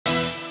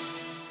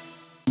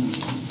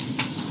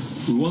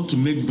we want to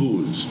make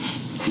bold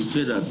to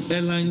say that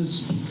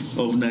airlines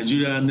of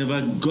Nigeria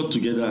never got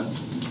together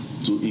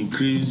to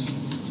increase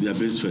their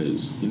base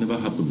fares. It never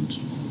happened.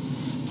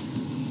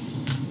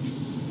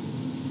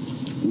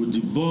 We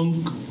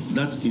debunk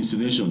that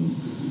insinuation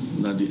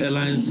that the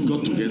airlines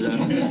got together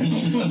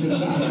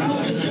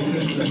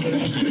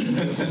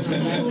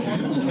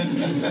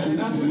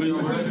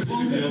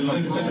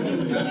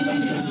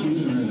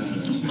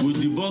we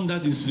debunk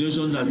that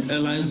insinuation that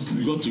airlines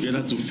got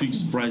together to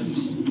fix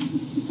prices.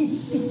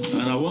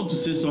 And I want to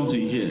say something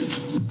here,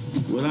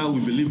 whether we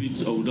believe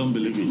it or we don't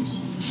believe it.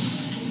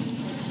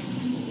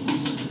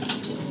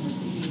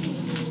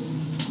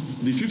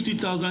 The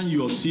 50,000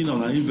 you have seen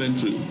on our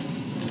inventory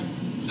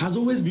has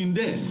always been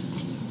there.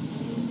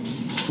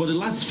 For the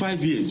last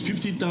 5 years,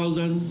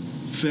 50,000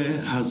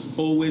 fare has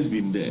always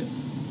been there.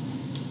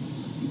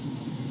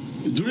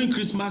 During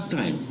Christmas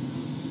time,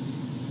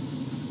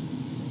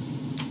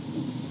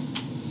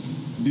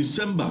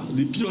 December,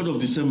 the period of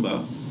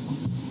December,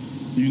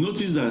 you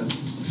notice that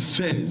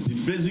fares, the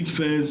basic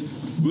fares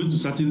going to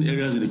certain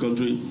areas in the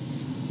country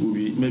will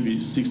be maybe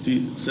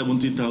 60,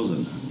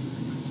 70,000.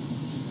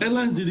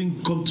 Airlines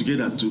didn't come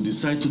together to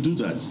decide to do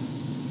that.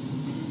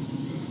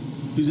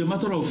 It's a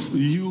matter of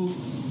you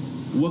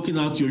working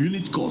out your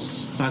unit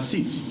cost per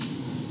seat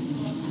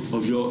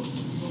of your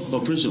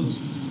operations.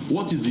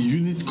 What is the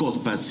unit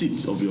cost per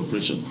seat of your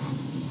operation?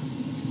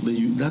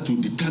 That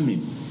will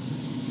determine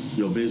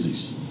your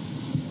basis.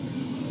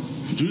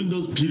 During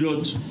those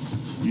periods,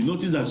 you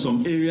notice that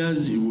some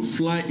areas you will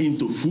fly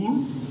into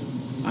full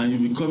and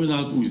you'll be coming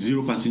out with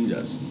 0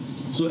 passengers.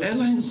 So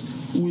airlines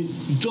will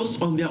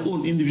just on their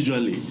own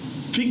individually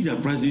fix their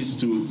prices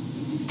to,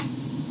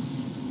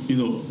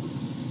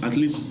 at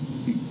least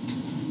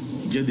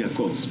get their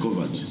costs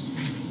covered.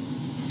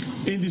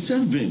 In the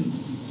same vein,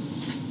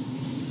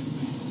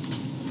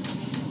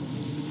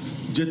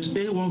 Jet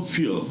A1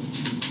 fuel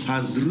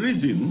has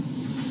risen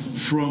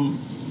from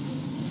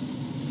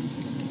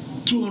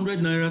 200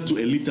 naira to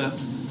a liter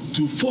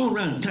to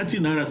 430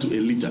 naira to a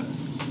liter.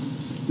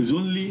 It's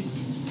only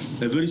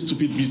a very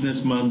stupid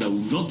businessman that will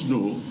not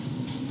know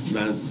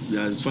that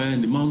there is fire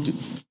in the mountain.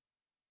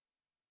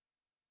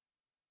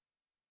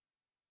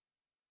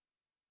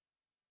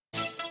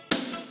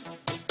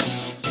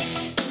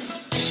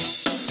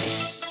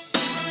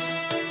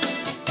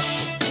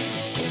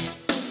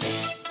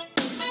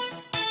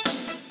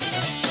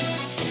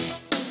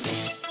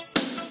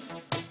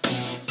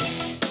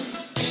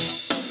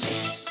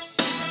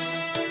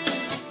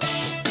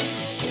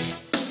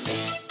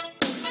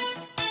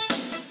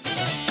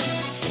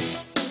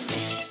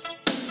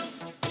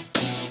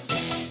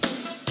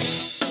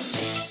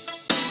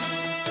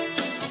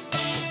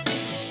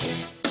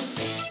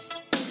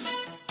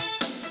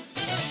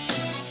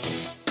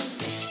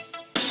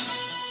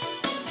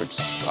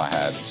 I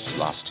had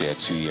last year,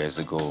 2 years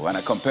ago, and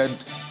I compared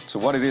to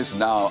what it is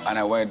now, and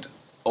I went,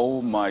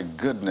 oh my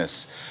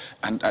goodness.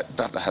 And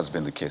that has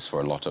been the case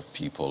for a lot of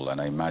people, and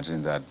I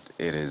imagine that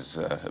it is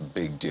a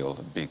big deal,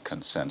 a big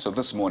concern. So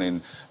this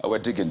morning, we're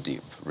digging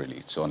deep, really,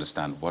 to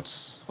understand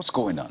what's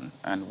going on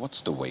and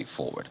what's the way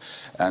forward.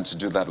 And to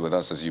do that with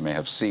us, as you may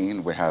have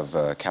seen, we have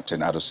Captain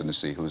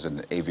Adosunusi, who's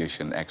an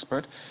aviation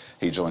expert.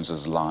 He joins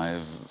us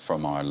live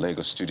from our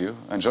Lagos studio.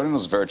 And joining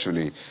us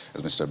virtually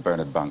is Mr.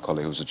 Bernard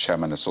Bankole, who's the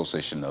Chairman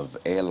Association of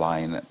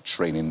Airline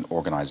Training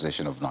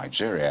Organization of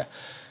Nigeria.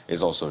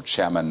 Is also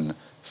Chairman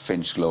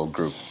Finch Glow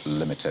Group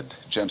Limited.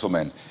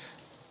 Gentlemen,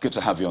 good to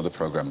have you on the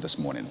program this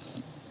morning.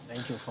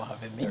 Thank you for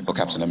having me. Well,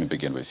 Captain, let me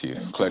begin with you.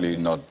 Clearly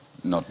not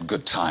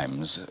good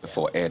times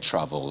for air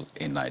travel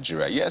in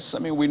Nigeria. Yes, I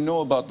mean, we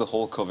know about the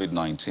whole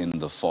COVID-19,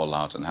 the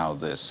fallout, and how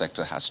the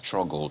sector has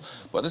struggled,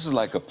 but this is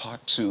like a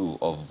part 2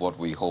 of what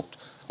we hoped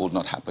would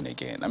not happen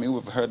again. I mean,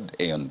 we've heard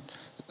Aon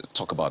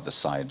talk about their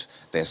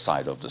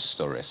side of the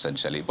story,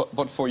 essentially.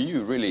 But for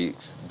you, really,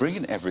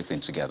 bringing everything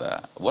together,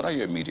 what are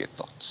your immediate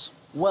thoughts?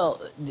 Well,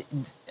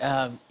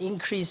 the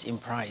increase in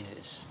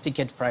prices,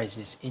 ticket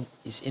prices,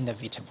 is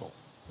inevitable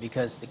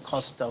because the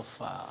cost of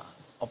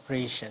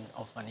operation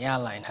of an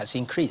airline has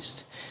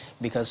increased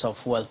because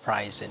of world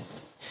pricing.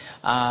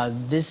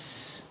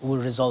 This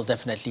will result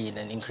definitely in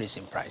an increase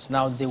in price.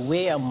 Now, the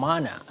way and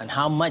manner and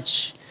how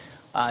much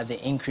the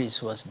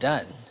increase was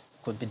done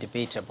could be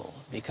debatable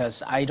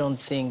because I don't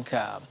think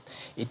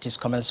it is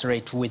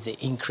commensurate with the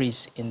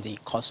increase in the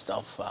cost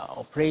of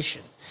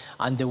operation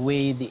and the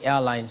way the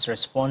airlines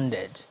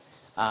responded,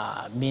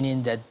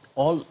 meaning that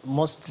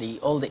mostly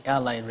all the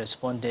airlines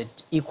responded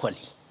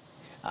equally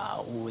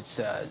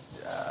with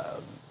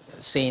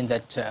saying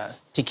that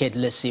ticket,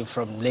 let's say,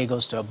 from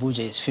Lagos to Abuja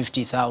is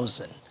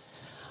 50,000.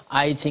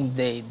 I think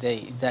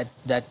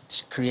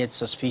that creates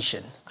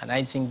suspicion, and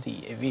I think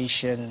the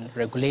aviation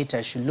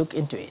regulator should look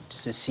into it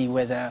to see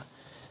whether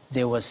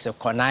there was a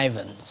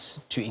connivance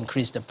to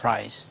increase the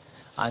price,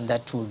 and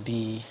that will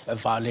be a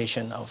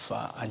violation of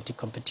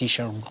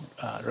anti-competition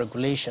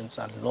regulations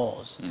and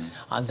laws,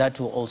 and that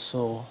will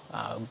also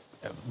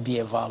be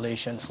a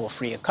violation for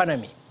free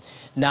economy.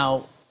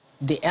 Now,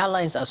 the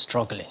airlines are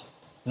struggling,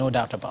 no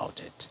doubt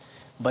about it,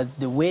 but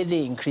the way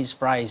they increase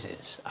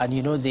prices, and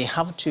they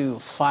have to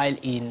file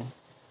in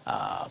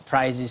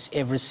prices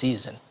every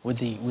season with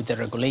the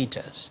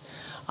regulators,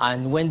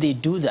 and when they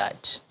do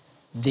that,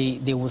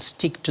 they will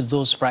stick to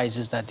those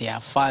prices that they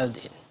have filed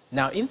in.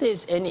 Now, if there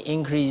is any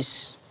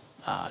increase,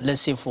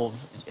 let's say for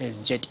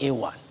Jet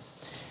A1,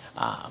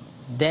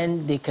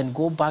 then they can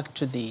go back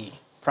to the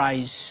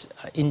price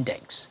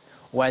index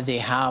where they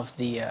have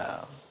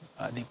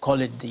they call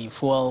it the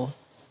fuel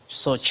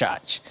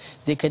surcharge.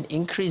 They can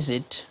increase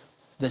it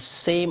the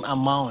same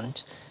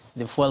amount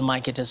the fuel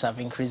marketers have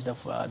increased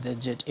the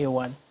Jet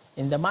A1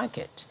 in the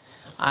market.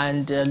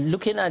 And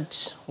looking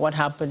at what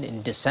happened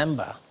in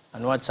December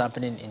and what's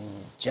happening in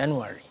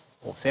January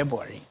or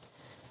February,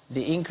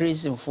 the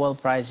increase in fuel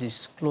price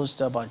is close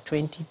to about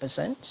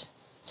 20%.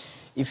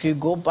 If you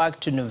go back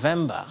to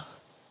November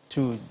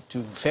to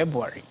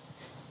February,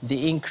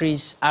 the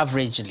increase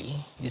averagely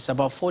is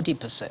about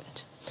 40%.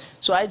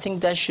 So I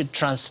think that should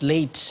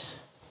translate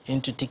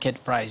into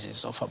ticket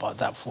prices of about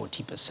that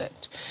 40%.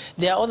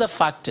 There are other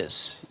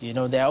factors,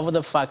 there are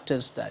other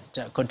factors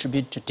that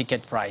contribute to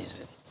ticket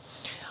pricing.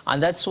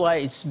 And that's why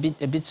it's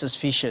a bit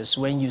suspicious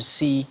when you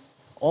see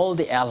all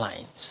the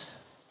airlines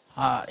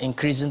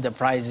increasing the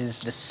prices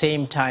the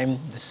same time,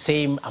 the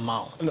same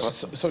amount. No,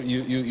 so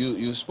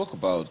you spoke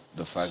about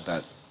the fact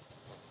that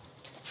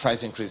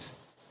price increase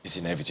is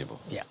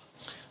inevitable. Yeah.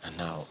 And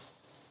now,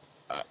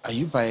 are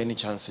you by any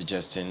chance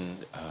suggesting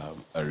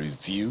a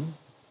review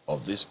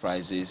of these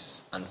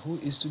prices, and who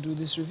is to do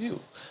this review?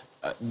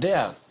 They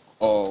are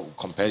all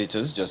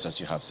competitors, just as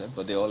you have said,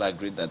 but they all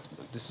agreed that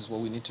this is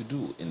what we need to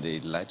do in the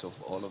light of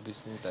all of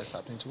these things that's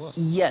happening to us.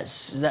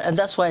 Yes, and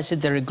that's why I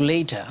said the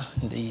regulator,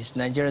 the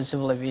Nigeria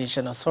Civil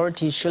Aviation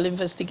Authority, should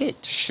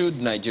investigate.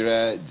 Should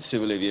Nigeria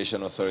Civil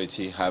Aviation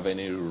Authority have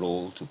any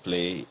role to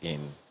play in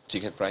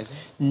ticket pricing?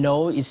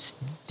 No, it's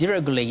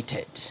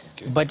deregulated.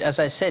 Okay. But as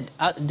I said,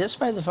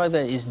 despite the fact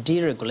that it's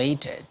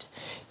deregulated,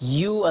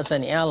 you as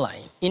an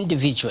airline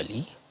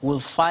individually will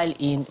file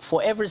in,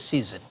 for every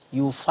season,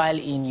 you will file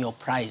in your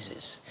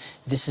prices.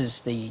 This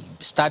is the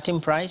starting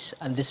price,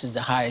 and this is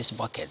the highest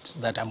bucket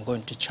that I'm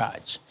going to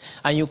charge.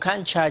 And you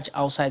can't charge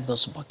outside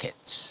those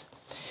buckets.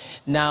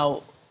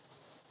 Now,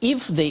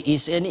 if there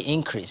is any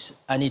increase,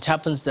 and it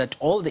happens that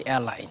all the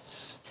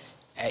airlines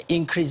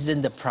increase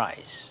in the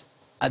price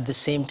at the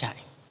same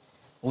time,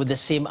 with the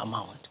same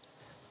amount,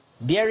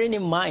 bearing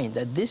in mind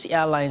that these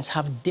airlines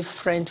have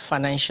different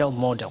financial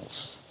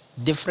models,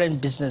 different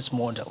business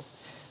model,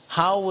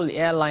 how will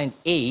airline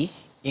A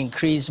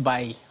increase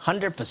by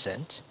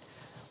 100%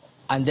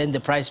 and then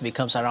the price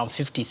becomes around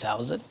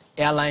 50,000?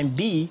 Airline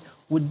B,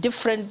 with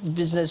different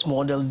business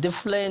model,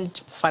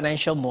 different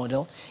financial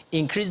model,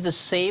 increase the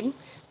same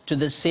to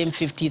the same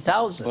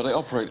 50,000. But they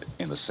operate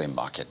in the same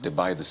market. They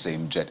buy the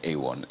same Jet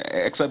A1,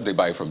 except they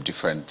buy from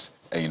different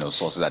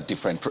sources at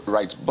different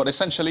rates. But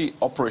essentially,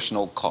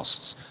 operational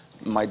costs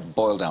might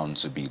boil down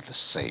to be the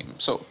same.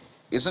 So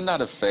isn't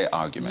that a fair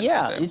argument?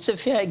 Yeah, it's a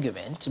fair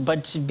argument,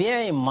 but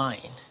bear in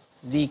mind,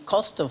 the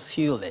cost of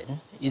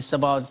fueling is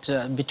about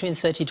between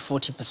 30 to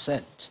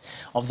 40%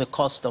 of the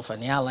cost of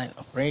an airline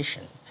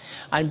operation.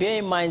 And bear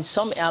in mind,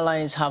 some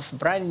airlines have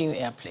brand new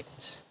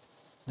airplanes.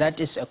 That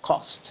is a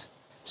cost.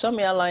 Some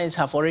airlines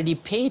have already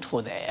paid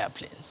for their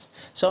airplanes.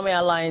 Some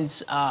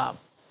airlines are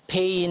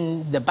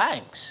paying the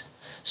banks.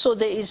 So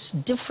there is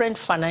different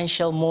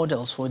financial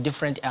models for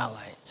different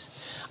airlines.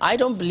 I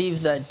don't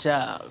believe that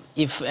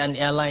if an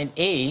airline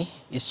A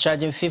is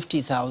charging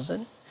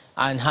 50,000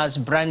 and has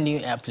brand new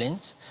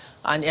airplanes,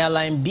 and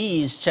airline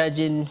B is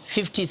charging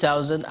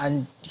 50,000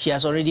 and he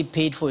has already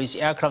paid for his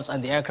aircrafts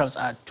and the aircrafts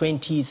are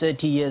 20,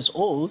 30 years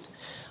old,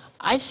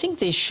 I think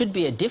there should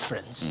be a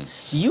difference.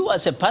 You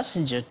as a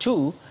passenger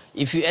too,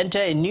 if you enter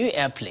a new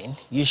airplane,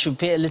 you should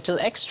pay a little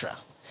extra.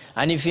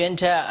 And if you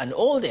enter an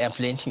old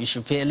airplane, you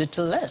should pay a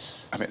little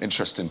less. I mean,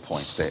 interesting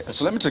points there.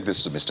 So let me take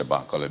this to Mr.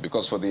 Bankole,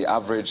 because for the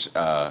average,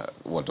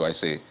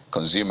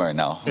 consumer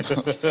now,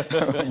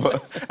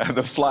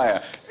 the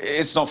flyer,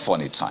 it's not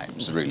funny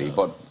times, really.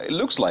 But it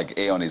looks like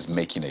Aon is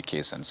making a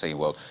case and saying,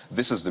 well,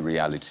 this is the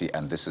reality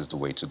and this is the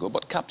way to go.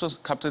 But Captain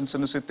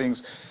Sanusi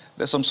thinks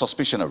there's some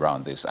suspicion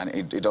around this and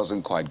it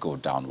doesn't quite go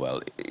down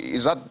well.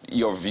 Is that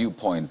your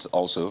viewpoint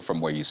also from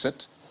where you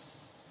sit?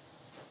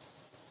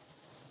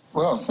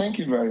 Well, thank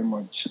you very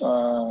much.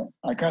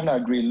 I can't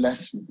agree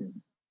less with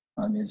him,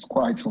 and it's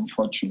quite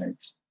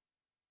unfortunate.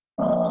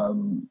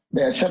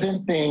 There are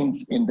certain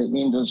things in the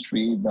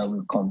industry that we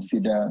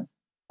consider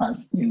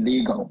as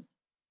illegal.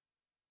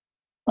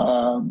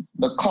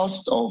 The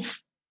cost of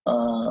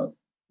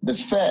the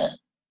fare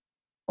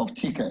of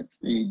tickets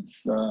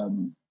is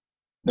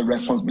the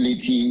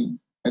responsibility,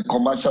 a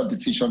commercial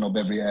decision of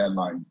every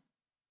airline,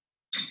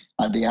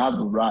 and they have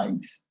the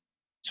right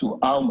to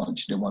how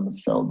much they want to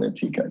sell their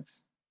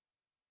tickets.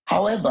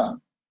 However,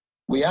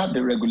 we have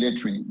the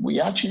regulatory. We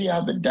actually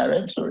have a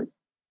directorate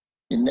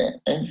in the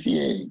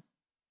NCA,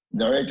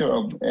 Director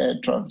of Air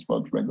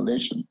Transport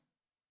Regulation,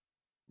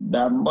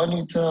 that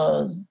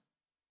monitors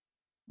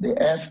the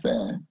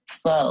airfare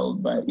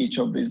filed by each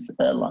of these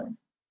airlines.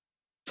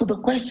 So the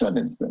question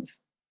is this: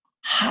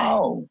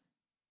 How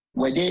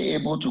were they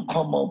able to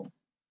come up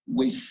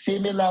with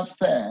similar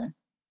fare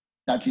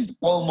that is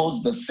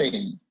almost the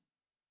same,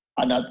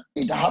 and that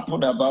it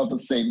happened about the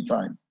same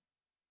time?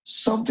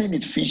 Something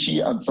is fishy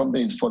and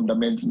something is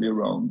fundamentally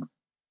wrong.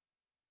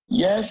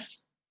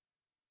 Yes,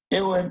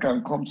 Airline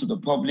can come to the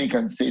public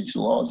and say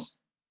to us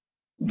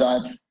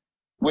that,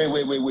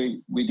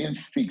 wait, we didn't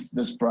fix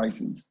these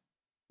prices.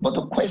 But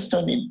the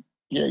question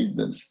here is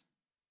this: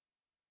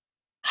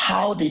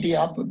 how did it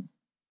happen?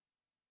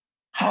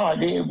 How are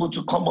they able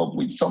to come up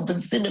with something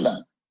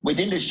similar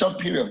within a short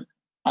period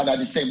and at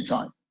the same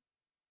time?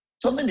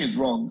 Something is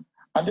wrong,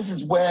 and this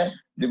is where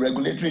the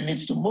regulatory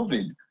needs to move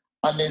in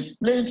and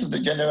explain to the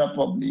general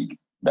public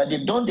that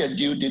they've done their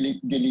due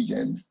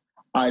diligence,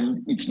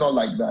 and it's not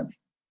like that.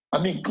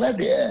 I mean, clear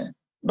the air,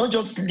 not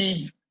just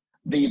leave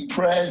the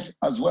press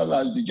as well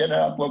as the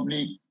general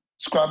public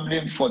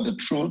scrambling for the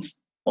truth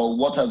or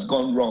what has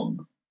gone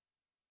wrong.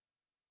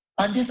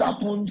 And this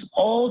happens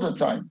all the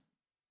time.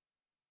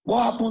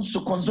 What happens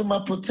to consumer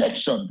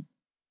protection?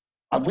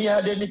 Have we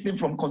had anything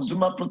from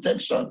consumer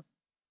protection?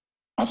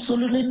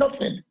 Absolutely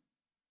nothing.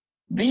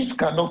 This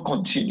cannot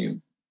continue.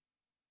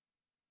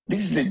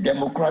 This is a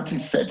democratic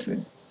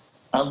setting,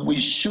 and we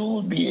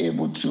should be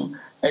able to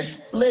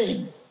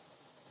explain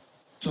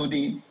to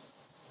the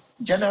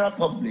general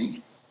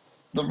public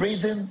the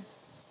reason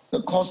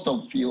the cost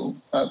of fuel,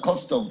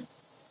 cost of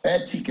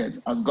air ticket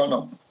has gone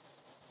up.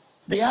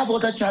 They have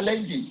other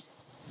challenges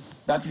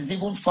that is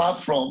even far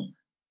from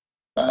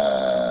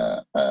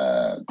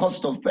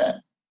cost of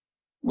fare.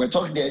 We're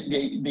talking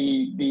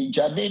the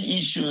germane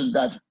issues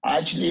that I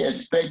actually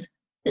expect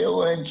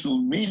AON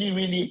to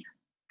really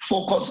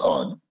focus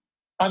on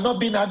are not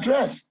being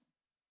addressed.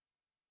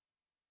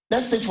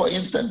 Let's say, for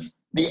instance,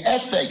 the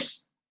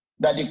FX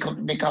that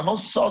they cannot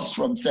source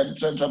from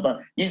Central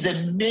Bank is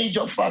a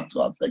major factor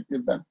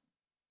affecting them.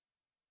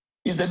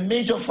 Is a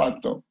major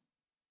factor.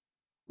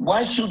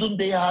 Why shouldn't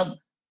they have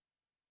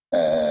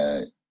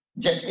Jet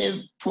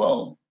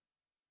A12?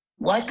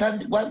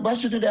 Why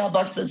shouldn't they have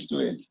access to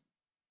it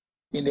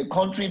in a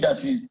country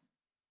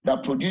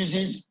that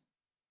produces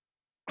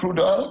crude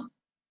oil?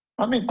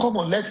 I mean, come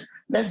on,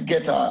 let's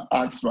get our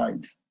acts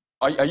right.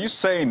 Are you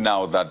saying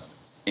now that,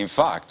 in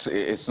fact,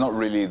 it's not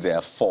really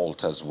their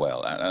fault as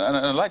well? And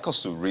I'd like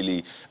us to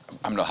really,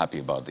 I'm not happy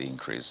about the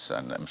increase,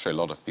 and I'm sure a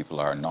lot of people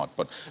are not,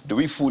 but do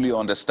we fully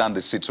understand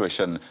the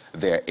situation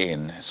they're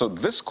in? So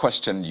this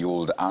question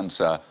you'll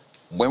answer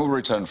when we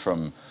return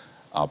from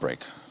our break.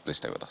 Please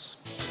stay with us.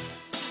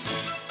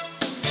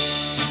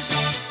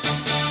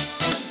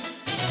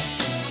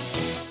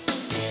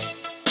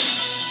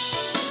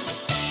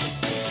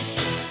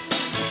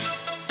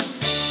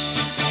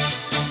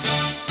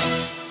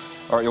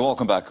 All right, you're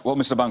welcome back. Well,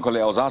 Mr. Bankole,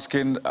 I was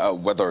asking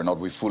whether or not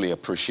we fully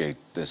appreciate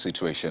the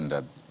situation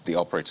that the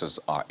operators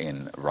are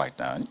in right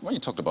now. And when you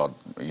talked about,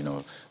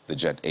 the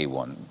Jet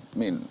A1, I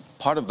mean,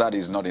 part of that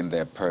is not in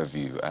their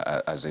purview,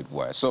 as it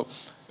were. So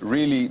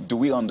really, do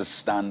we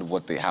understand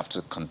what they have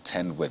to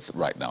contend with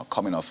right now,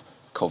 coming off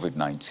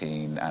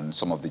COVID-19 and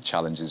some of the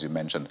challenges you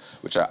mentioned,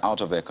 which are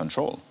out of their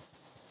control?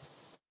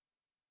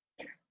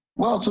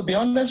 Well, to be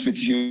honest with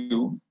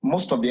you,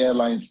 most of the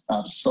airlines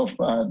have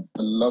suffered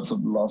a lot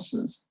of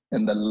losses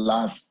in the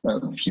last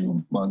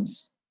few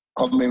months,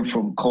 coming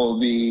from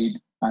COVID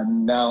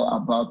and now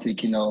about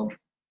taking off.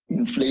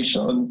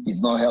 Inflation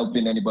is not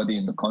helping anybody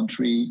in the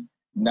country.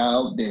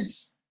 Now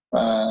there's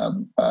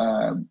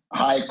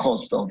high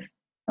cost of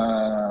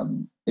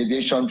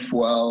aviation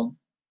fuel,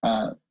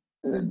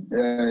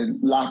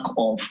 lack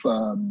of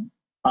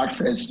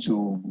access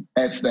to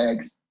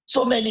FX,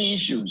 so many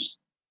issues.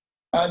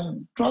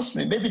 And trust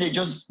me, maybe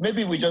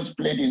we just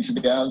played into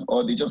their hands,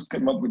 or they just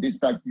came up with these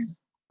tactics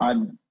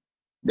and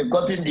they've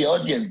gotten the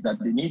audience that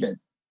they needed.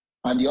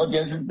 And the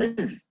audience is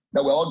this,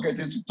 that we're all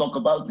getting to talk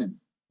about it.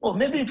 Well,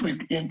 maybe if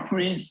we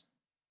increase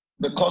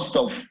the cost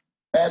of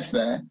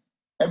airfare,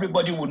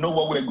 everybody will know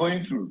what we're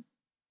going through.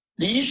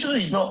 The issue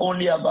is not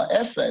only about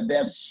airfare.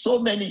 There are so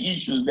many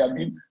issues that have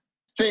been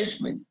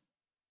faced with.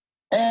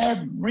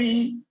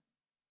 Every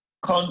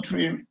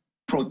country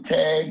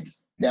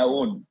protects their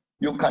own.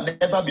 You can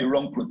never be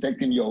wrong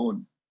protecting your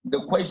own.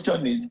 The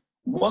question is,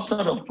 what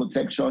sort of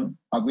protection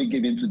are we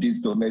giving to these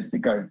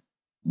domestic airlines?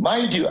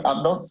 Mind you,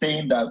 I'm not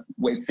saying that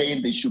we're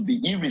saying they should be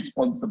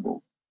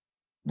irresponsible,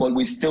 but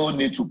we still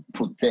need to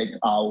protect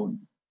our own.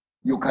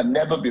 You can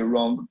never be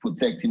wrong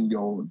protecting your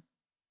own.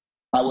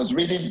 I was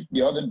reading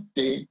the other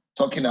day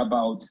talking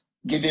about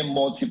giving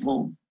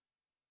multiple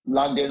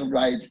landing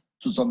rights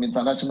to some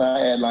international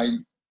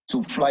airlines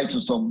to fly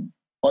to some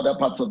other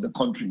parts of the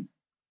country.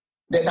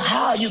 Then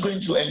how are you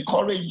going to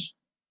encourage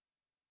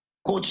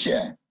code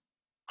share?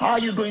 How are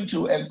you going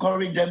to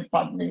encourage them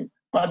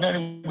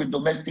partnering with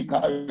domestic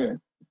carriers?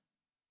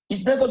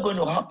 It's never going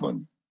to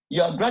happen.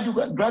 You are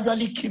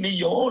gradually killing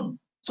your own.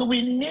 So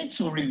we need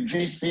to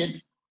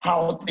revisit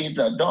how things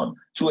are done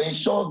to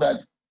ensure that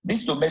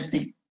these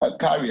domestic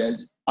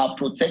carriers are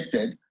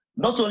protected.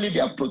 Not only they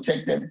are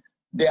protected,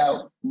 they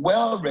are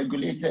well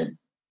regulated,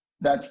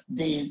 that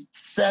they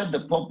serve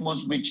the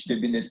purpose which they've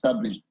been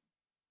established.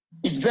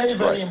 It's very,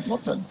 very Right.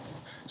 important.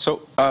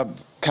 So,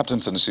 Captain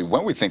Sanusi,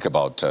 when we think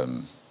about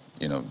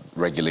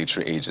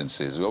regulatory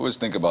agencies, we always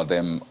think about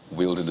them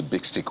wielding the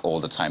big stick all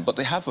the time, but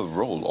they have a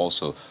role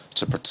also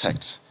to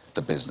protect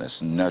the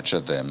business,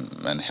 nurture them,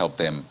 and help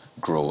them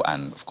grow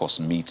and, of course,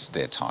 meet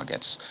their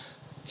targets.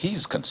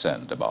 He's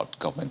concerned about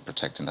government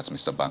protecting, that's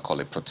Mr.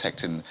 Bankole,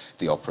 protecting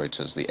the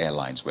operators, the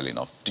airlines well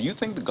enough. Do you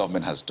think the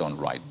government has done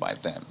right by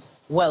them?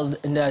 Well,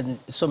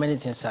 so many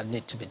things that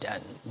need to be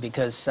done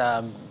because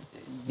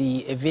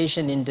the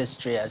aviation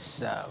industry,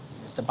 as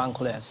Mr.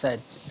 Bankole has said,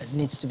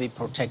 needs to be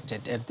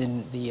protected.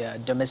 The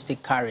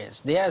domestic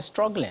carriers, they are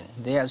struggling.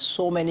 There are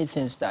so many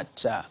things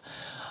that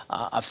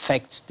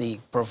affect the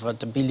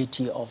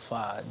profitability of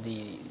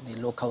the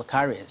local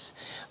carriers.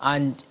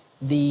 And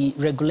the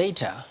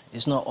regulator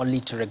is not only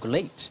to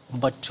regulate,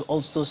 but to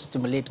also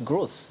stimulate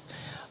growth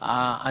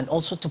and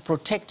also to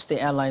protect the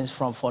airlines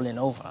from falling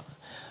over.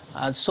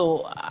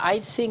 So I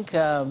think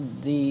so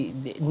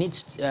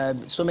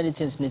many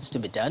things needs to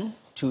be done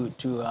to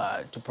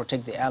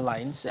protect the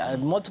airlines.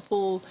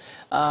 Multiple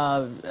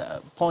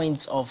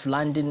points of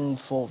landing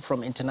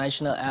from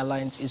international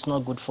airlines is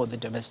not good for the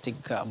domestic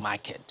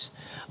market.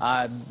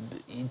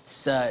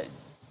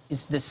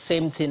 It's the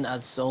same thing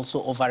as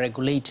also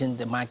over-regulating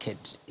the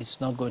market.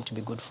 It's not going to be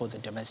good for the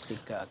domestic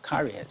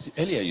carriers.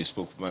 Earlier you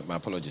spoke, my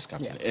apologies,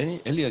 Captain. Yeah.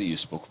 Earlier you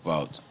spoke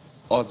about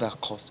other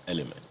cost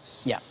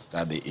elements Yeah.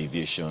 that the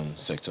aviation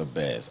sector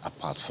bears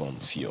apart from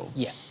fuel.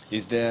 Yeah.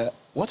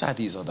 What are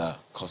these other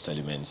cost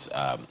elements?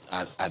 Are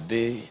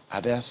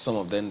there some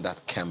of them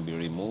that can be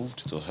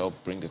removed to help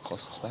bring the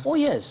costs back? Oh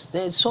yes,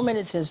 there's so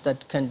many things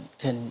that can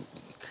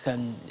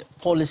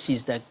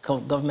policies that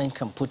government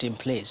can put in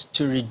place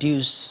to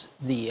reduce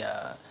the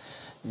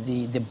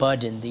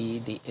burden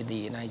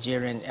the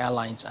Nigerian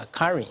airlines are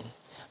carrying.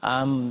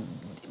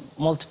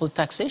 Multiple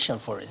taxation,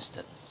 for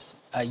instance.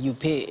 You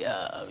pay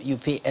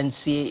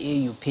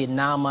NCAA, you pay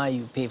NAMA,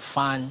 you pay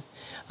FAN.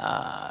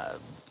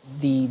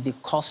 The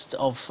cost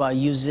of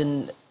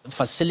using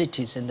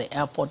facilities in the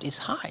airport is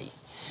high.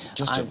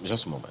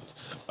 Just a moment.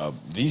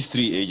 These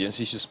three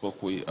agencies you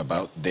spoke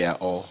about, they are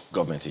all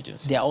government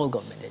agencies? They are all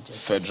government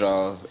agencies.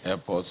 Federal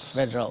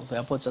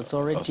Airports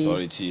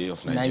Authority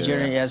of Nigeria,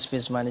 Nigerian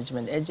Airspace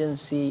Management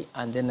Agency,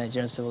 and then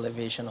Nigerian Civil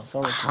Aviation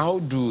Authority. How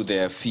do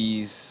their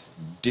fees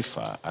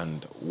differ,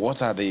 and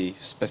what are the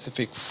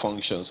specific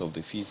functions of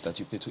the fees that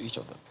you pay to each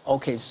of them?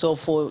 Okay, so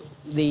for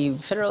the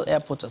Federal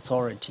Airport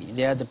Authority,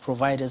 they are the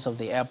providers of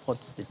the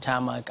airports, the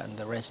tarmac and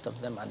the rest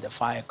of them, and the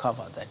fire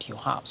cover that you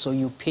have. So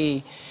you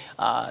pay,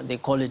 they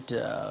call it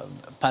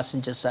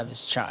passenger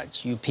service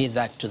charge. You pay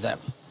that to them.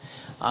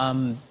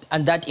 And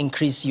that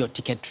increases your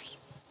ticket.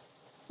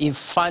 If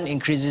FAN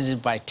increases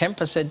it by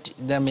 10%,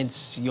 that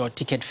means your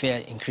ticket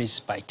fare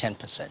increases by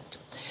 10%.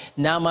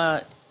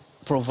 NAMA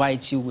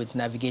provides you with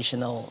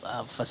navigational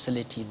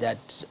facility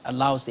that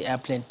allows the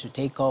airplane to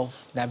take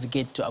off,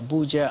 navigate to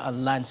Abuja,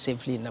 and land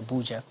safely in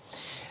Abuja.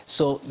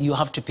 So you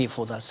have to pay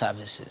for those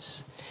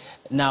services.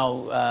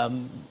 Now,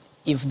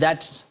 if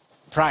that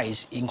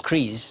price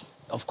increase,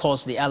 of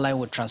course, the airline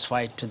would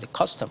transfer it to the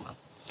customer.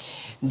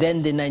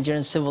 Then the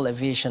Nigerian Civil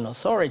Aviation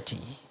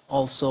Authority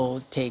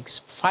also takes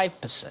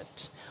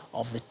 5%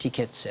 of the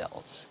ticket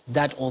sales.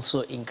 That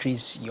also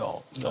increases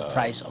your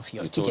price of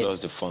your ticket. You told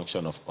us the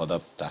function of other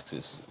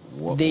taxes.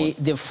 The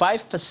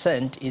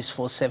 5% is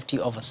for safety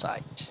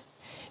oversight,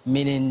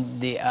 meaning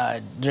they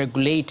are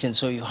regulating,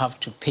 so you have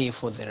to pay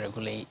for the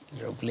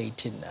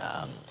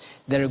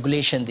the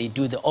regulation they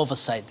do, the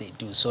oversight they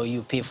do. So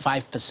you pay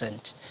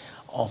 5%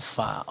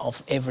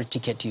 of every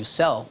ticket you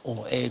sell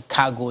or a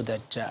cargo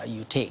that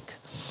you take.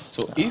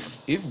 So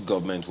if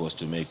government was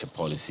to make a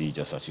policy,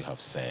 just as you have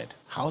said,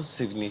 how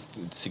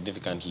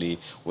significantly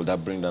would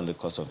that bring down the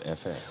cost of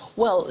airfares?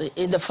 Well,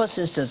 in the first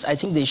instance, I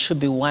think there should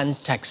be one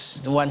tax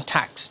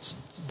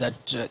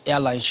that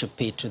airlines should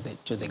pay to the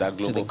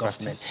government.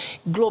 Practice?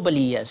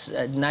 Globally, yes.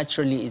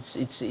 Naturally,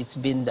 it's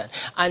been done,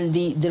 and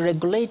the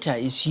regulator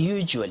is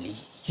usually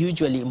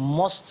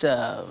most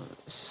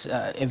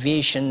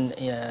aviation,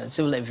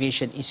 civil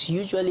aviation is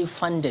usually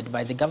funded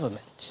by the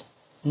government,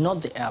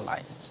 not the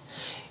airlines.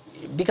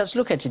 Because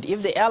look at it,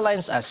 if the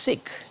airlines are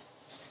sick,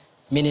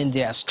 meaning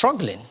they are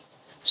struggling,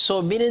 so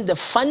meaning the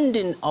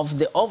funding of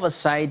the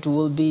oversight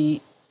will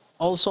be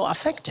also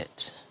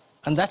affected.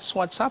 And that's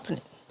what's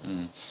happening.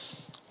 Mm.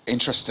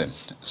 Interesting.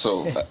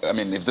 So, I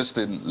mean, if this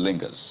thing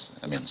lingers,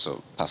 I mean,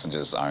 so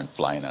passengers aren't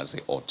flying as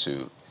they ought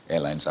to,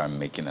 airlines aren't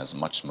making as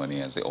much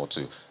money as they ought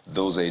to,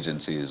 those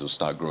agencies will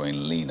start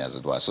growing lean, as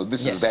it were. So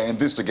this is, they're in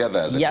this together,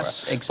 as it were.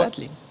 Yes,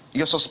 exactly. But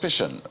your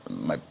suspicion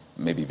might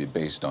maybe be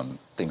based on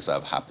things that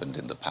have happened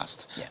in the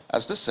past. Yeah.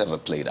 Has this ever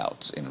played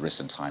out in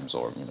recent times,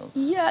 or, you know?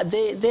 Yeah,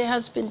 there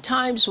has been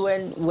times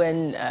when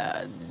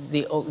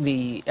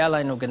the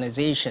airline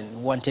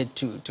organization wanted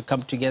to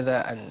come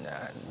together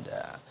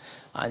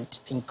and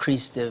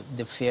increase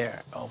the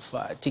fare of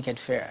ticket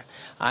fare.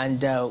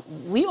 And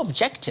we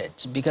objected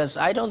because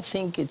I don't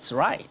think it's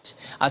right.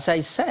 As I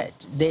said,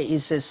 there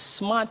is a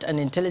smart and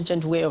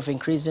intelligent way of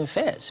increasing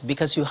fares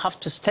because you have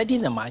to study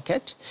the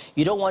market.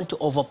 You don't want to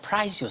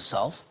overprice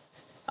yourself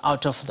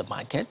out of the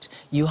market.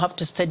 You have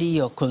to study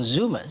your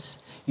consumers.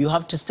 You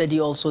have to study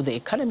also the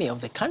economy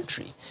of the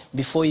country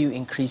before you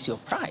increase your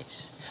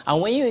price.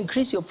 And when you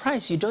increase your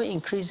price, you don't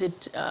increase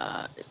it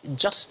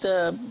just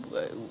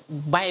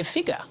by a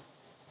figure.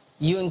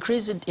 You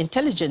increase it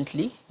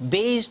intelligently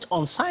based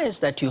on science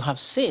that you have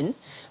seen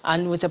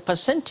and with a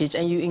percentage,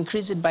 and you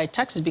increase it by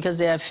taxes because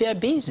they are fair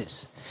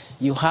bases.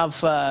 You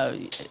have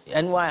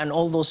NY and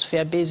all those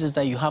fair bases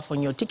that you have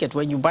on your ticket.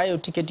 When you buy your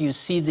ticket, you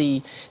see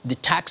the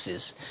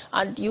taxes.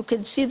 And you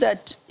can see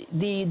that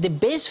the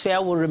base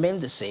fare will remain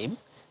the same,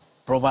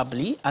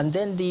 probably, and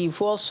then the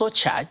fuel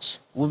surcharge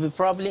will be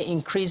probably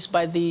increased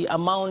by the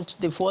amount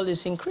the fuel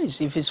is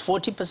increased. If it's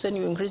 40%,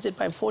 you increase it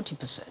by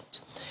 40%.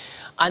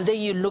 And then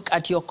you look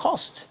at your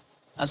cost.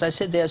 As I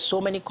said, there are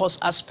so many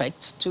cost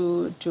aspects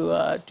to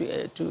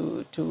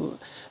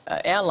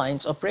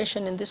airlines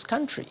operation in this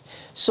country.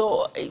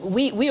 So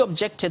we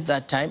objected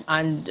that time,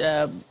 and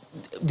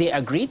they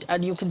agreed.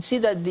 And you can see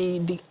that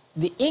the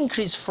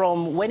increase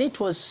from when it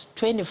was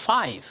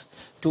 25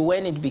 to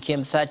when it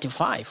became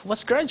 35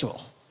 was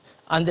gradual.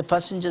 And the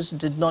passengers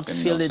did not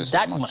feel it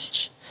that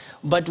much.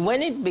 But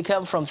when it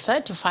became from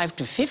 35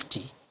 to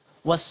 50,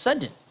 was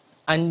sudden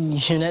and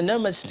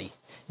unanimously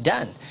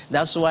done.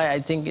 That's why I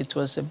think it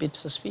was a bit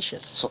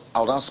suspicious. So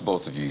I'll ask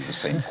both of you the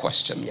same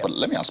question, but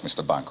let me ask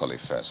Mr. Bankole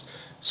first.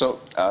 So,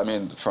 I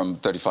mean, from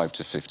 35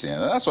 to 50,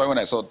 and that's why when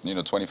I saw,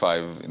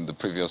 25 in the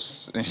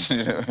previous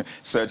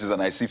searches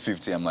and I see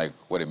 50, I'm like,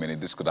 wait a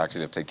minute, this could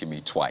actually have taken me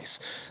twice.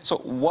 So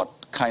what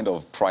kind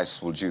of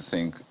price would you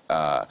think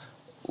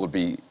would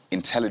be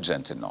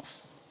intelligent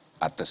enough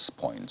at this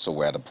point? So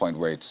we're at a point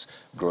where it's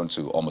grown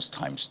to almost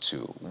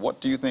 ×2.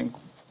 What do you think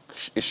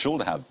it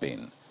should have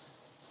been?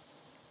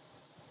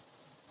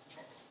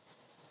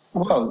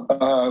 Well,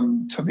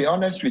 to be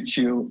honest with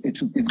you,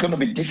 it's going to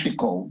be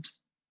difficult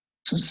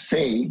to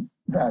say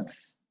that.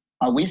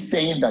 Are we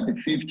saying that the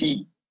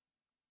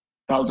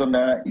 50,000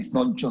 naira is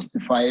not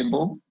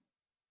justifiable?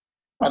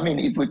 I mean,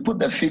 if we put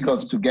the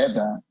figures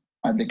together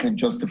and they can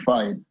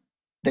justify it,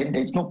 then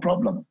there's no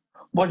problem.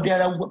 But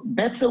there are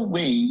better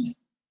ways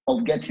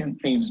of getting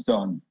things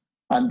done.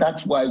 And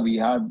that's why we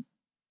have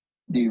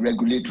the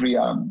regulatory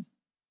arm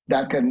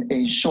that can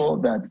ensure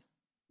that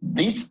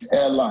these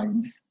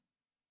airlines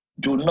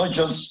do not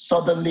just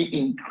suddenly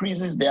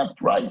increases their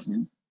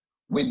prices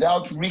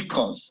without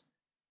recourse.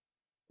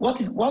 What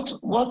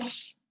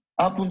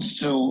happens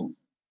to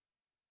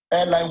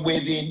airline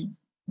waiving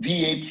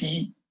VAT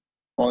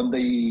on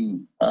the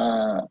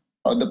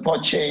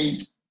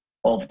purchase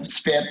of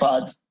spare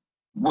parts,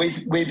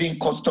 waiving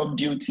custom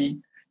duty,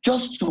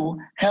 just to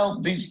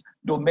help these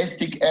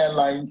domestic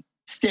airlines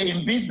stay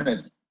in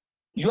business?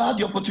 You have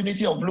the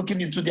opportunity of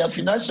looking into their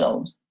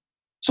financials.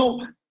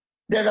 So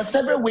there are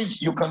several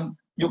ways you can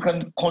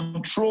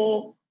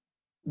control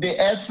the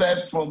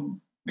airfare from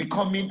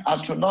becoming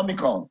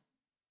astronomical.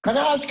 Can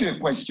I ask you a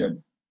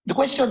question? The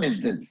question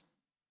is this.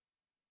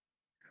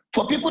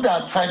 For people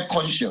that are time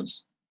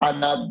conscious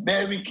and are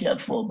very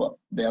careful about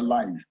their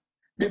life,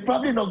 they're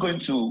probably not going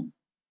to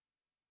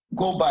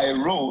go by a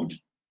road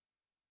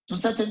to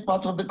certain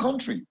parts of the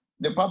country.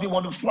 They probably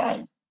want to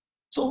fly.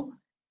 So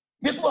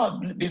people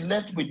have been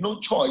left with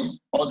no choice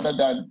other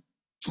than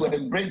to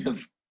embrace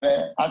the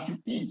fare as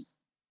it is.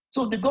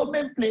 So the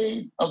government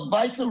plays a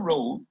vital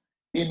role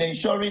in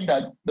ensuring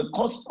that the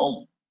cost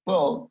of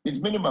fuel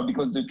is minimum,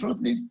 because the truth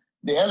is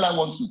the airline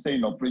wants to stay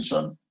in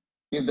operation.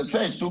 If the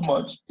fare is too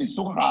much, it's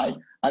too high,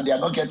 and they are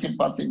not getting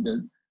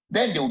passengers,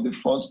 then they will be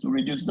forced to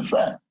reduce the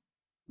fare.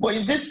 But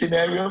in this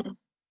scenario,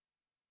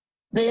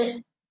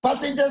 the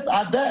passengers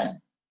are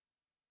there.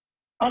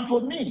 And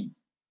for me,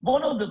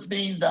 one of the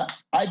things that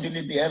I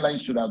believe the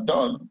airlines should have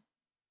done,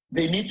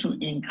 they need to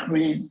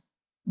increase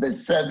the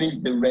service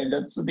they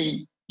render to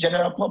the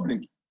general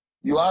public.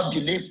 You have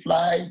delayed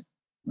flights,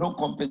 no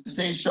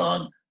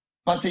compensation,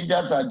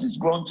 passengers are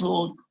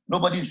disgruntled,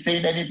 nobody's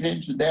saying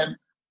anything to them,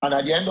 and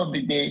at the end of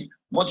the day,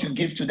 what you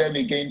give to them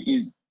again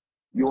is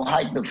you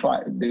hike the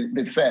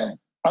fare.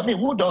 I mean,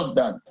 who does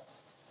that?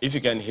 If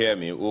you can hear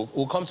me,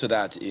 we'll come to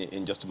that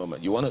in just a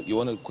moment. You want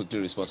to quickly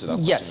respond to that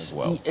question as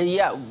well?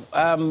 Yes.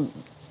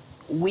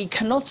 We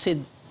cannot say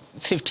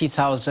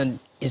 50,000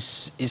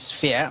 is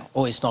fair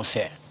or is not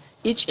fair.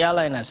 Each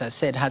airline, as I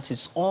said, has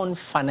its own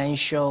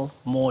financial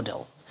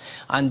model,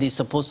 and they're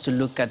supposed to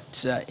look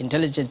at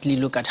intelligently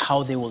look at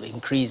how they will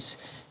increase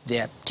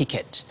their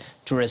ticket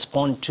to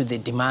respond to the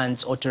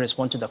demands or to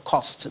respond to the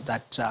cost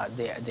that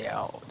they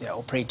are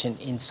operating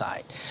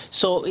inside.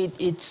 So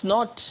it's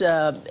not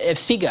a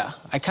figure.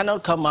 I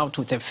cannot come out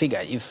with a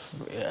figure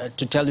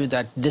to tell you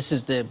that this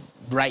is the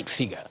right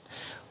figure.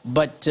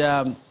 But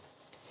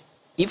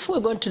if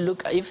we're going to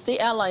look, if the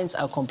airlines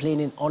are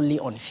complaining only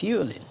on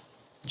fueling,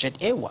 Jet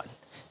A1,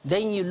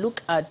 then you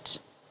look at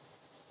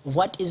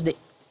what is the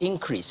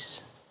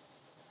increase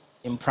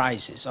in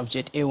prices of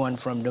Jet A1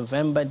 from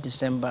November,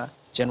 December,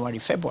 January,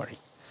 February.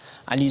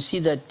 And you see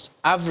that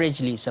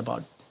averagely it's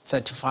about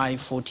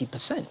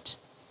 35–40%.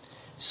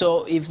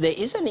 So if there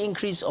is an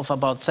increase of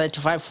about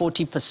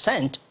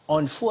 35–40%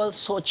 on fuel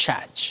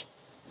surcharge,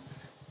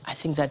 I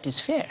think that is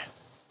fair.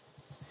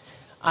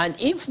 And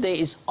if there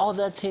is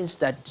other things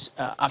that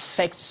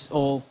affects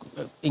or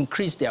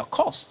increase their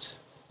costs,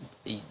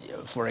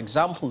 for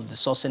example, the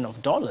sourcing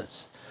of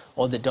dollars,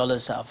 or the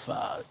dollars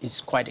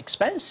is quite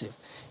expensive,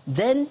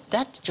 then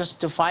that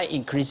justifies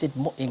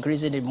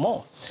increasing it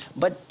more.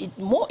 But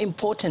more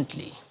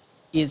importantly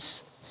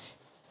is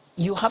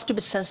you have to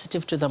be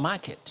sensitive to the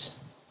market.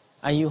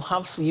 And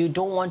you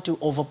don't want to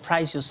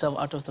overprice yourself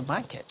out of the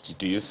market.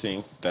 Do you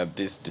think that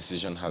this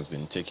decision has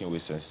been taken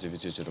with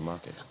sensitivity to the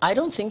market? I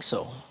don't think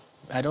so.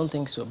 I don't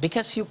think so.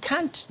 Because you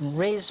can't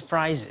raise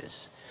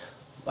prices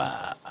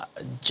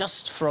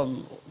just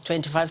from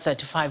 25,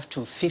 35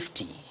 to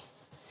 50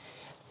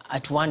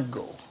 at one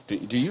go.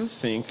 Do you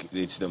think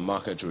it's the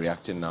market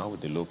reacting now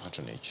with the low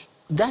patronage?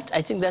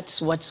 I think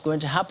that's what's going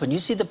to happen. You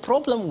see, the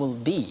problem will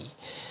be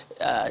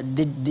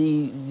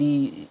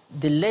the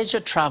leisure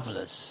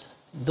travelers,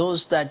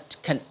 those that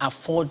can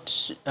afford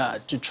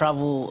to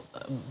travel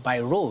by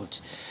road,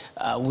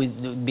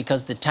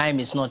 because the time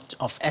is not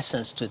of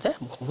essence to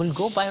them, will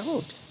go by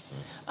road.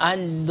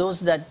 And those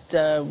that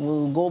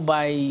will go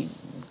by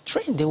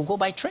train, they will go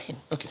by train.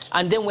 Okay.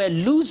 And then we're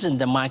losing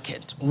the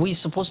market. We're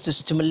supposed to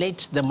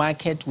stimulate the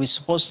market. We're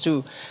supposed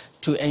to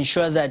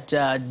ensure that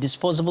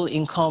disposable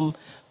income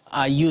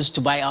are used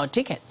to buy our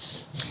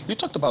tickets. You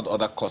talked about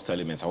other cost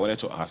elements. I wanted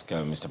to ask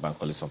Mr.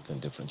 Bankole something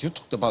different. You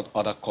talked about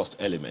other cost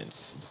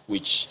elements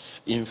which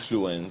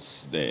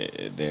influence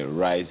the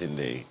rise in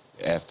the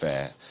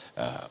airfare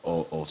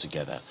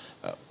altogether.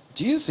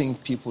 Do you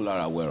think people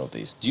are aware of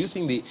this? Do you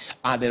think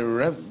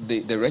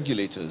the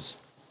regulators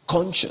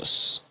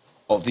conscious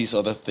of these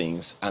other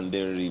things and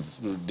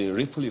the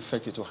ripple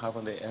effect it will have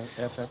on the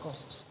airfare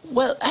costs?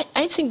 Well,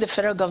 I think the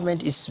federal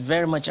government is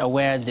very much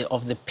aware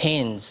of the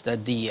pains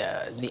that the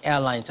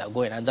airlines are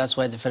going, and that's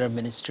why the Federal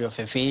Ministry of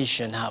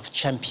Aviation have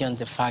championed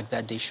the fact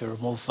that they should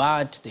remove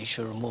VAT, they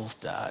should remove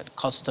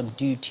custom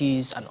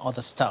duties and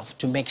other stuff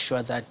to make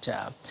sure that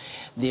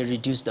they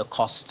reduce the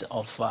cost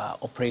of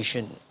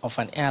operation of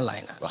an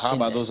airline. But how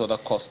about those other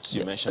costs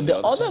you mentioned? The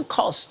other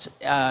costs,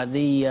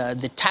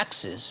 the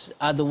taxes,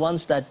 are the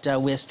ones that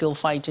we're still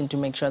fighting to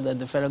make sure that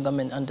the federal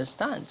government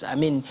understands. I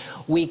mean,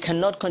 we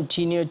cannot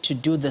continue to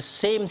do the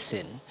same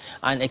thing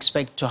and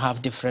expect to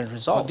have different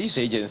results. But these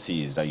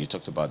agencies that you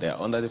talked about, they're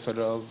under the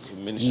Federal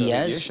Ministry of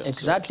Aviation. Yes,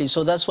 exactly.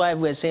 So that's why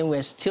we're saying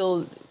we're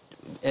still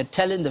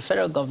telling the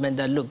federal government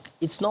that, look,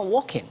 it's not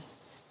working.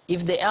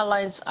 If the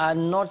airlines are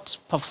not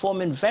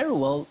performing very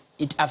well,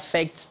 it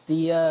affects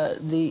the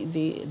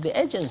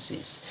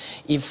agencies.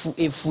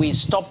 If we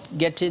stop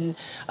getting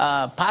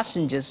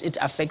passengers, it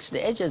affects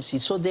the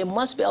agencies. So there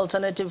must be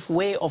alternative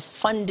way of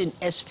funding,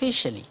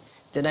 especially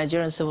the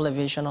Nigerian Civil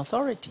Aviation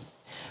Authority,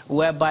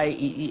 whereby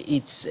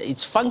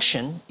its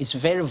function is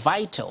very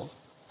vital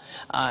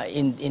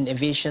in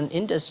aviation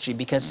industry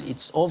because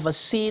it's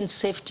overseeing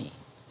safety.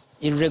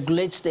 It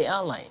regulates the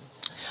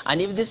airlines. And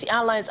if these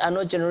airlines are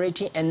not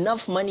generating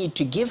enough money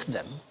to give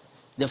them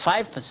the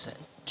 5%,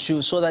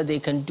 so that they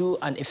can do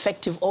an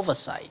effective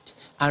oversight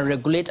and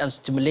regulate and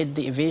stimulate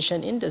the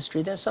aviation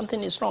industry, then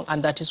something is wrong,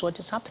 and that is what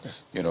is happening.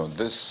 You know,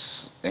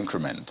 this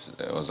increment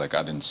was like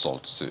adding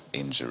salt to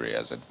injury,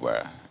 as it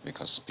were,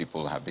 because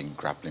people have been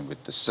grappling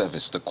with the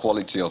service, the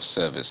quality of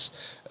service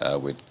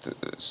with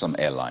some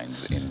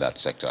airlines in that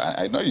sector.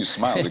 I know you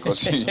smile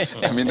because,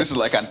 I mean, this is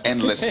like an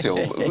endless tale.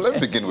 Let me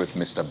begin with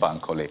Mr.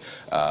 Bankole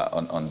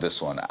on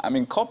this one. I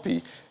mean,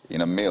 copy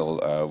in a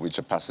mail which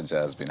a passenger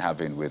has been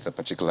having with a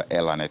particular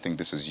airline. I think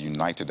this is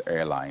United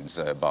Airlines,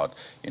 about,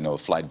 you know,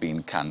 flight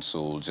being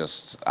cancelled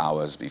just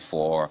hours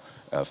before,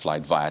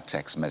 flight via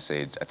text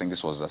message. I think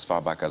this was as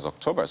far back as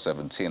October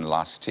 17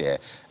 last year.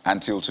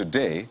 Until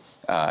today,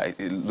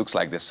 it looks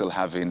like they're still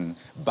having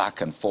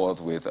back and forth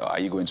with, are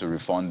you going to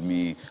refund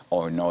me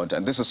or not?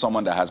 And this is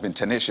someone that has been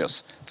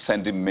tenacious,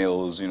 sending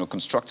mails, you know,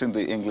 constructing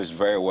the English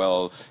very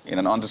well in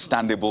an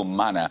understandable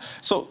manner.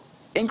 So,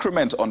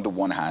 increment on the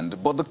one hand,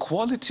 but the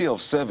quality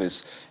of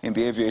service in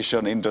the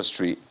aviation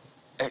industry,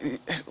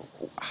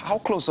 how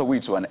close are we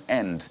to an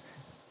end?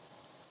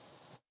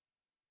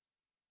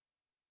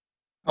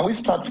 Can we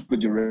start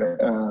with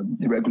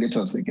the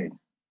regulators again?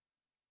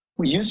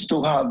 We used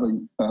to have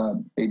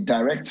a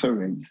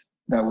directorate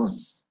that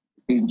was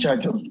in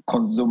charge of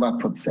consumer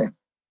protection.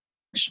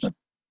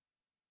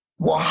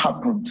 What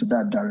happened to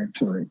that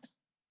directorate?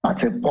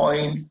 At a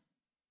point,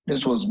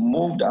 this was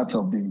moved out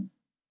of the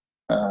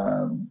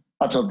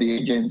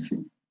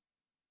agency.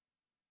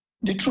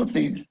 The truth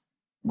is,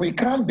 we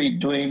can't be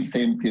doing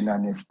same thing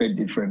and expect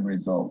different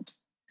results.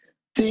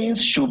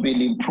 Things should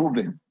be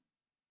improving.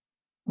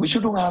 We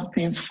shouldn't have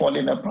things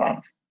falling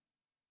apart.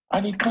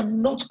 And it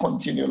cannot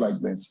continue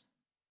like this.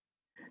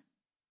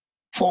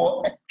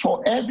 For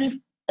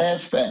every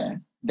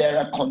airfare, there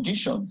are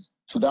conditions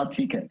to that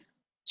ticket.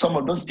 Some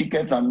of those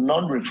tickets are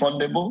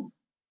non-refundable.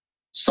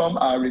 Some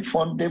are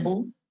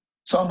refundable.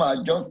 Some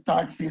are just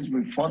taxes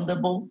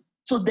refundable.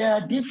 So there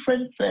are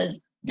different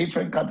fares,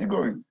 different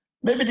categories.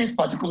 Maybe this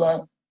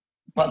particular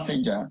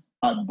passenger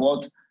had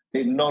bought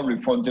a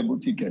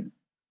non-refundable ticket.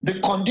 The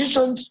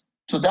conditions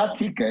to that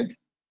ticket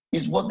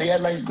is what the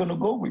airline is going to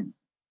go with,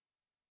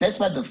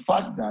 despite the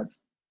fact that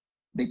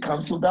they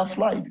canceled that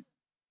flight.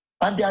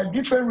 And there are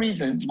different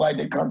reasons why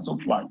they cancel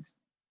flights.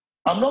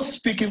 I'm not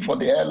speaking for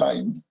the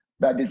airlines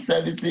that the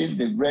services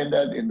they've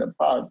rendered in the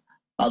past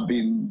have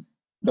been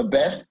the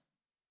best.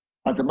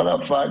 As a matter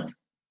of fact,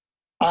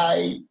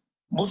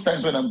 most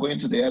times when I'm going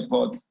to the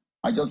airport,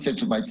 I just say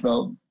to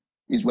myself,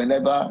 is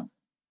whenever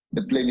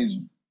the plane is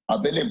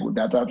available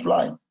that I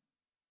fly,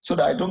 so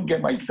that I don't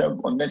get myself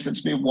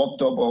unnecessarily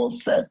worked up or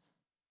upset.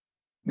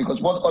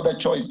 Because what other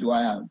choice do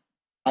I have?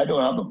 I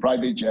don't have a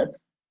private jet,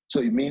 so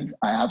it means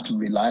I have to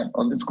rely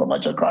on these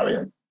commercial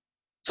carriers.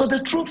 So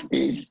the truth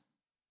is,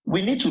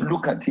 we need to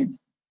look at it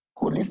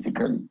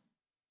holistically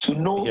to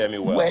know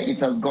where it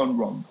has gone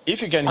wrong.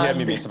 If you can hear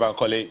me, Mr.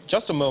 Bankole,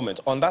 just a moment.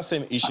 On that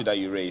same issue that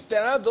you raised,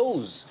 there are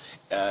those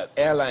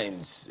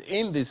airlines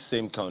in this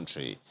same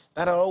country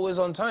that are always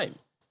on time.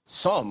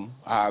 Some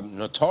are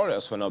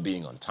notorious for not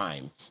being on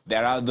time.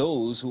 There are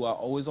those who are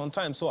always on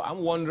time. So I'm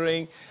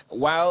wondering,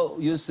 while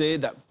you say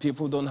that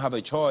people don't have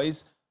a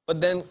choice, but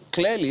then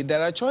clearly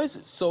there are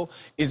choices. So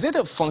is it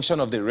a function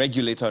of the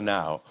regulator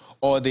now,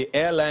 or the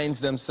airlines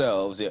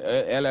themselves,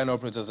 the airline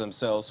operators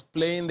themselves,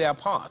 playing their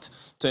part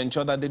to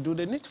ensure that they do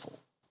the needful,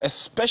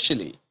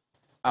 especially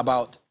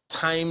about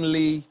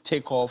timely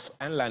takeoff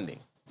and landing?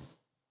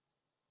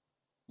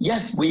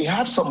 Yes, we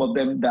have some of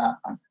them that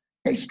are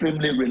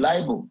extremely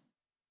reliable.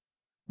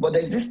 But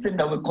there's this thing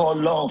that we call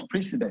law of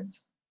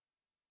precedence.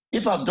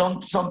 If I've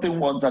done something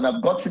once and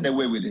I've gotten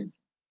away with it,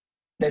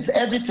 there's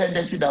every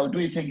tendency that I'll do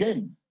it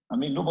again. I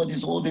mean,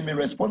 nobody's holding me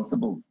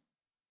responsible.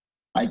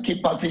 I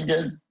keep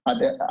passengers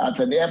at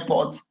an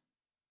airport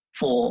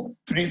for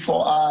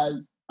 3-4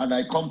 hours, and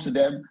I come to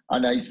them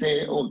and I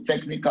say, oh,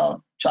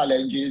 technical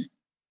challenges,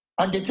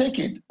 and they take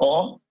it.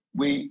 Or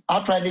we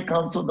outrightly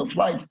cancel the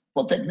flight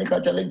for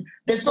technical challenge.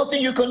 There's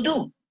nothing you can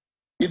do.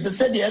 If they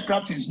say the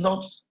aircraft is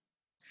not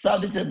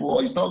serviceable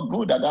or is not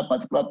good at that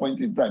particular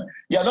point in time,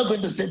 you're not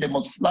going to say they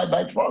must fly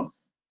by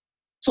force.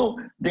 So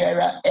there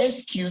are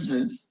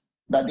excuses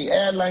that the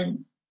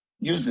airline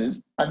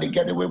uses and they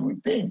get away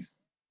with things.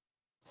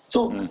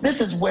 So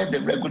this is where the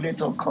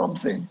regulator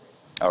comes in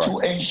to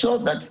ensure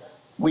that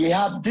we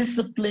have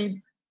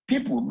disciplined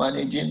people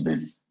managing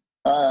this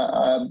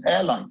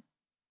airline.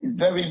 It's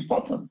very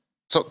important.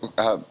 So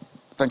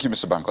thank you,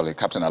 Mr. Bankole.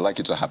 Captain, I'd like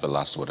you to have the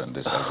last word on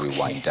this as we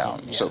wind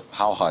down. Yeah. So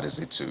how hard is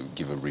it to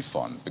give a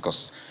refund?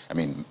 Because, I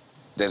mean,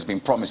 there's been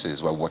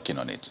promises, we're working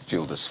on it,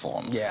 fill this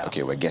form. Yeah.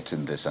 Okay, we're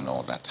getting this and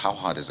all that. How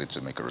hard is it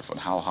to make a refund?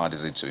 How hard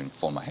is it to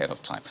inform ahead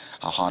of time?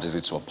 How hard is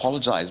it to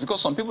apologize? Because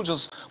some people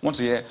just want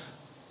to hear,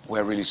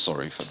 we're really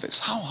sorry for this.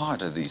 How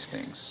hard are these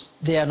things?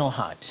 They are not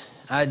hard.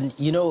 And,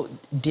 you know,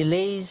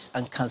 delays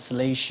and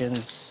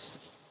cancellations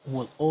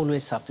will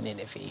always happen in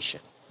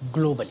aviation,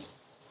 globally.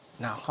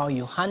 Now, how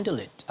you handle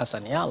it as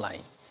an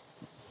airline,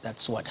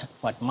 that's what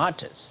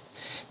matters.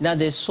 Now,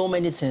 there's so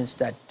many things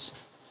that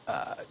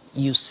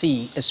you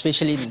see,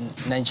 especially in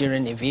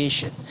Nigerian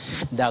aviation,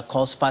 that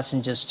cause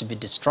passengers to be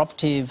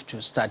disruptive,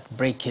 to start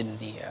breaking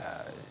the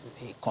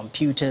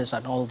computers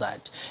and all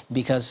that,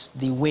 because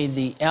the way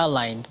the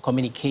airline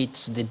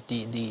communicates the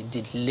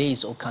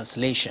delays or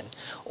cancellation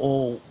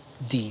or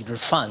the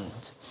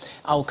refund.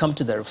 I'll come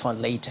to the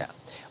refund later.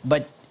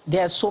 But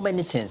there are so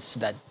many things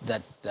that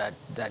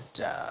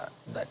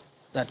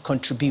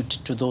contribute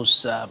to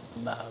those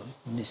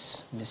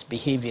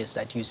misbehaviors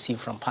that you see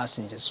from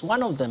passengers.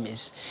 One of them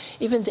is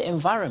even the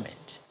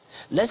environment.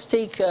 Let's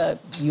take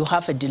you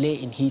have a delay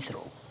in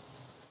Heathrow,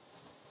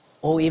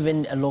 or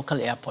even a local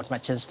airport,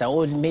 Manchester,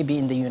 or maybe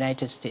in the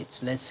United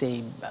States. Let's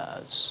say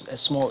a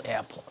small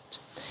airport.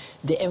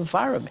 The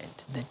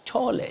environment, the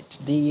toilet,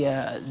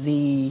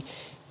 the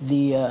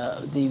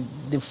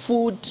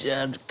food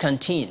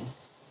canteen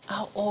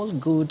are all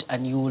good,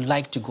 and you would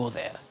like to go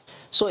there.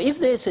 So if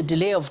there's a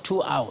delay of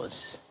 2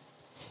 hours,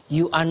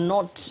 you are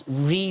not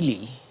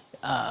really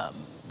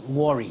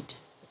worried,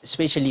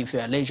 especially if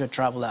you're a leisure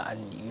traveler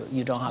and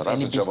you don't have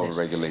any business. That's the job of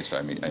a regulator,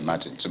 I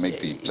imagine, to make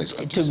the place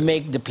conducive. To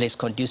make the place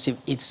conducive,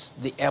 it's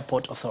the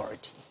airport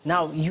authority.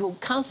 Now, you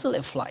cancel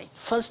a flight.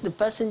 First, the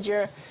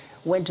passenger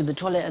went to the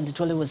toilet and the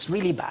toilet was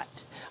really bad.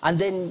 And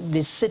then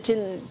the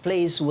sitting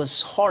place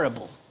was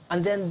horrible.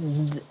 And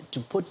then to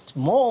put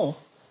more,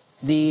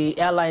 the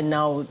airline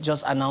now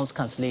just announced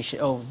cancellation,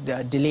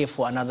 the delay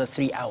for another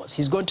 3 hours.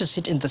 He's going to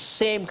sit in the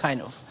same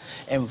kind of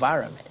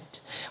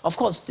environment. Of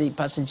course, the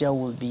passenger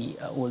will be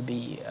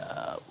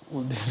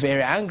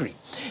very angry.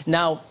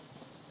 Now,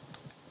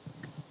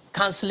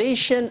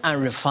 cancellation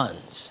and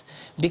refunds,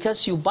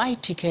 because you buy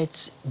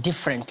tickets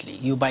differently.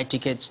 You buy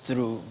tickets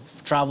through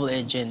travel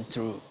agent,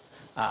 through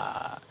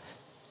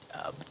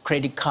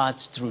credit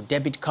cards, through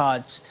debit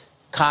cards,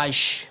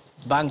 cash,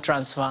 bank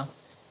transfer.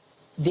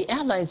 The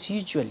airlines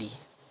usually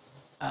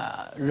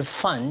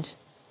refund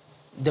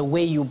the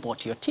way you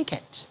bought your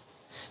ticket.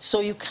 So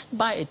you can't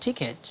buy a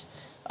ticket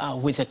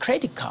with a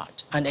credit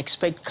card and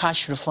expect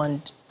cash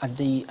refund at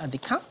the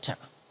counter.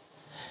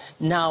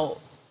 Now,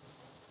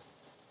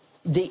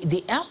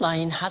 the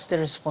airline has the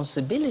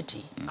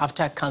responsibility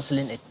after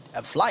canceling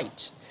a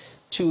flight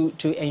to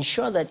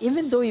ensure that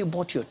even though you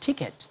bought your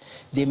ticket,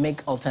 they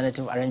make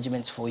alternative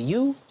arrangements for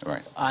you,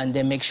 right, and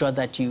they make sure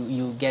that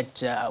you get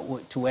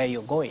to where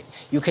you're going.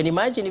 You can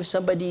imagine if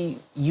somebody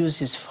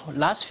uses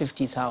last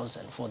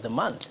 50,000 for the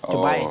month to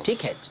buy a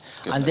ticket,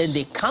 goodness. and then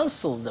they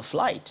cancel the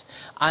flight,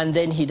 and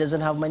then he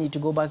doesn't have money to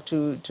go back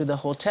to the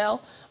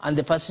hotel, and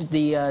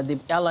the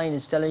airline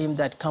is telling him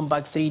that come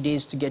back 3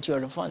 days to get your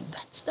refund.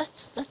 That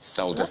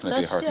will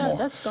definitely hurt more.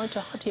 That's going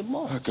to hurt him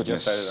more. Oh,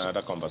 just started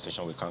another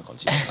conversation. We can't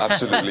continue.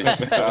 Absolutely.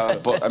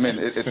 But I mean,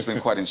 it's been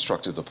quite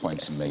instructive, the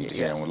points made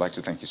here. And we'd like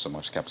to thank you so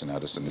much, Captain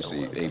Addison, who's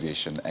the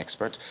aviation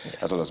expert,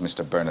 as well as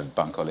Mr. Bernard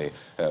Bankole,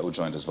 who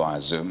joined us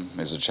via Zoom.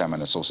 He's the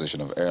Chairman,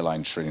 Association of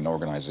Airline Training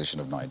Organization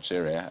of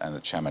Nigeria, and the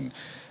Chairman,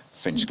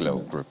 Finch Glow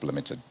Group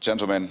Limited.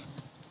 Gentlemen,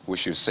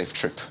 wish you a safe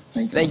trip.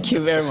 Thank you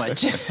very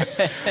much.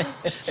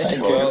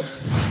 Well,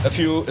 a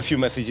few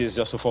messages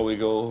just before we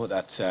go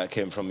that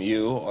came from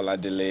you,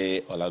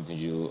 Oladile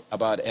Olagunju,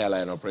 about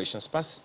airline operations.